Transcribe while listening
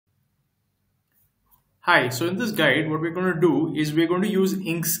Hi, so in this guide, what we're going to do is we're going to use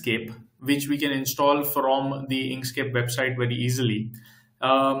Inkscape, which we can install from the Inkscape website very easily.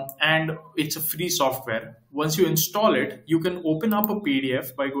 And it's a free software. Once you install it, you can open up a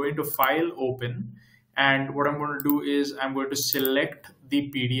PDF by going to File, Open. And what I'm going to do is I'm going to select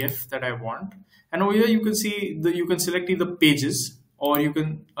the PDF that I want. And over here, you can see that you can select either pages, or you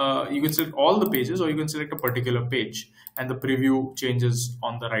can select all the pages, or you can select a particular page, and the preview changes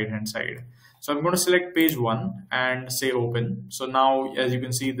on the right hand side. So I'm going to select page 1 and say open. So now, as you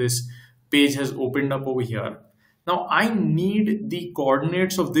can see, this page has opened up over here. Now I need the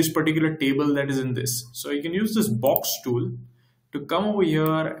coordinates of this particular table that is in this. So you can use this box tool to come over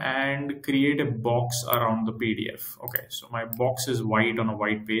here and create a box around the PDF. Okay, so my box is white on a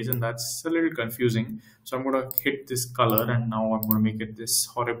white page, and that's a little confusing. So I'm going to hit this color, and now I'm going to make it this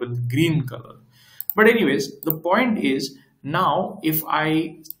horrible green color. But anyways, the point is, now if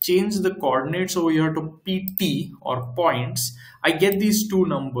I change the coordinates over here to PT or points, I get these two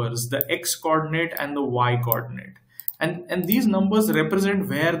numbers, the X coordinate and the Y coordinate. And these numbers represent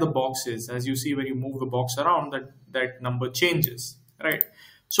where the box is. As you see, when you move the box around, that number changes, right?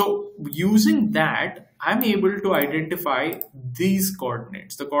 So using that, I'm able to identify these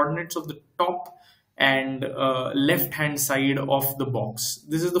coordinates, the coordinates of the top and left hand side of the box.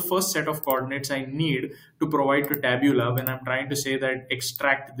 This is the first set of coordinates I need to provide to Tabula when I'm trying to say that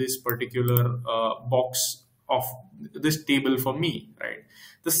extract this particular box of this table for me, right?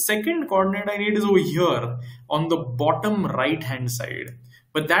 The second coordinate I need is over here on the bottom right hand side,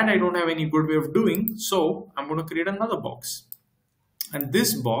 but that I don't have any good way of doing, so I'm going to create another box. And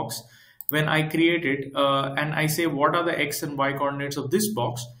this box, when I create it and I say what are the X and Y coordinates of this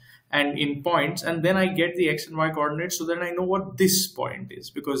box, and in points, and then I get the X and Y coordinates, so then I know what this point is,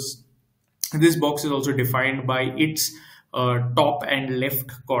 because this box is also defined by its top and left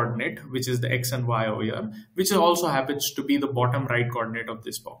coordinate, which is the X and Y over here, which also happens to be the bottom right coordinate of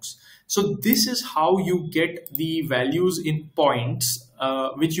this box. So this is how you get the values in points,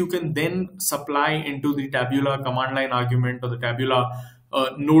 which you can then supply into the Tabula command line argument or the Tabula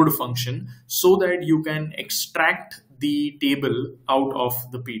node function, so that you can extract the table out of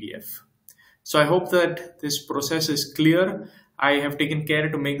the PDF. So I hope that this process is clear. I have taken care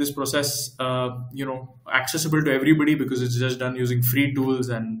to make this process, accessible to everybody, because it's just done using free tools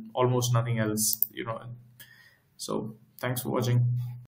and almost nothing else, So thanks for watching.